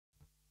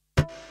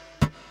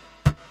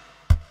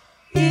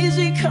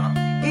come,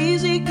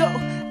 easy go.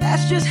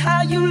 That's just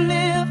how you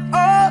live.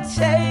 Oh,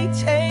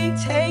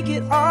 take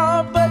it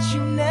all, but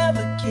you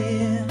never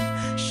give.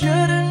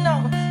 Should've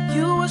known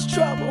you was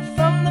trouble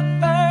from the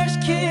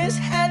first kiss.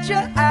 Had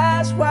your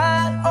eyes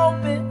wide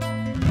open.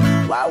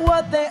 Why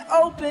were they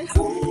open?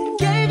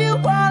 Gave you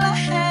all I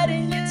had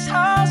and you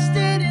tossed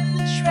it in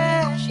the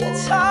trash. You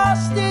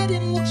tossed it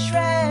in the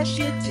trash,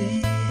 you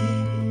did.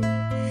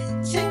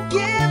 To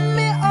give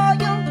me all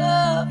your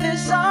love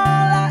is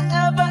all I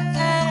ever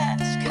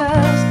ask.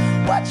 Cause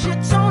what you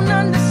don't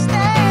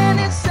understand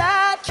is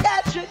I'd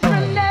catch a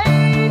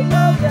grenade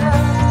for ya.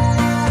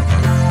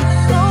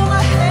 Throw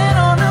my head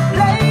on a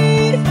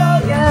blade for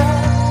ya.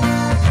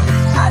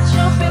 I'd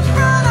jump in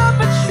front of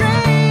a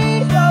train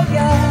for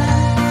ya.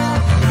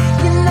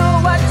 You know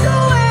I'd do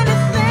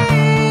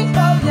anything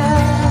for ya.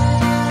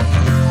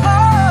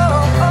 Oh,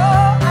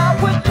 I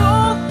would go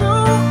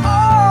through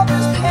all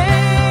this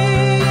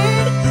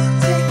pain.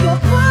 Take your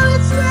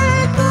bullets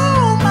straight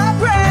through my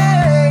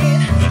brain.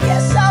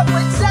 Yes, I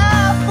would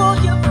die for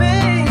you,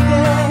 baby,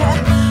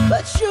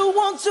 but you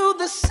won't do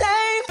the same.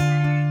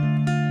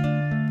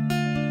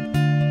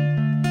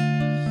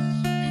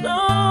 No,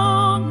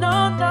 no,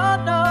 no,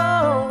 no.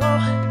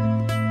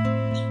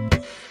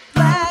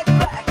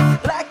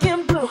 Black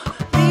and blue.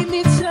 Beat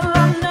me till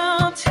I'm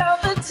numb. Tell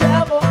the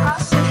devil I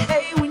said,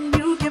 hey, when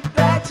you get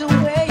back to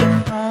where you're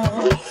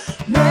from.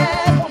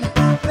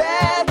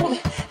 Bad woman,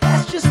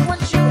 that's just what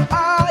you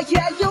are.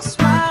 Yeah, you'll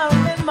smile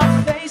in my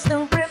face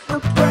and rip the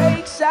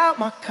brakes out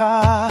my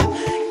car.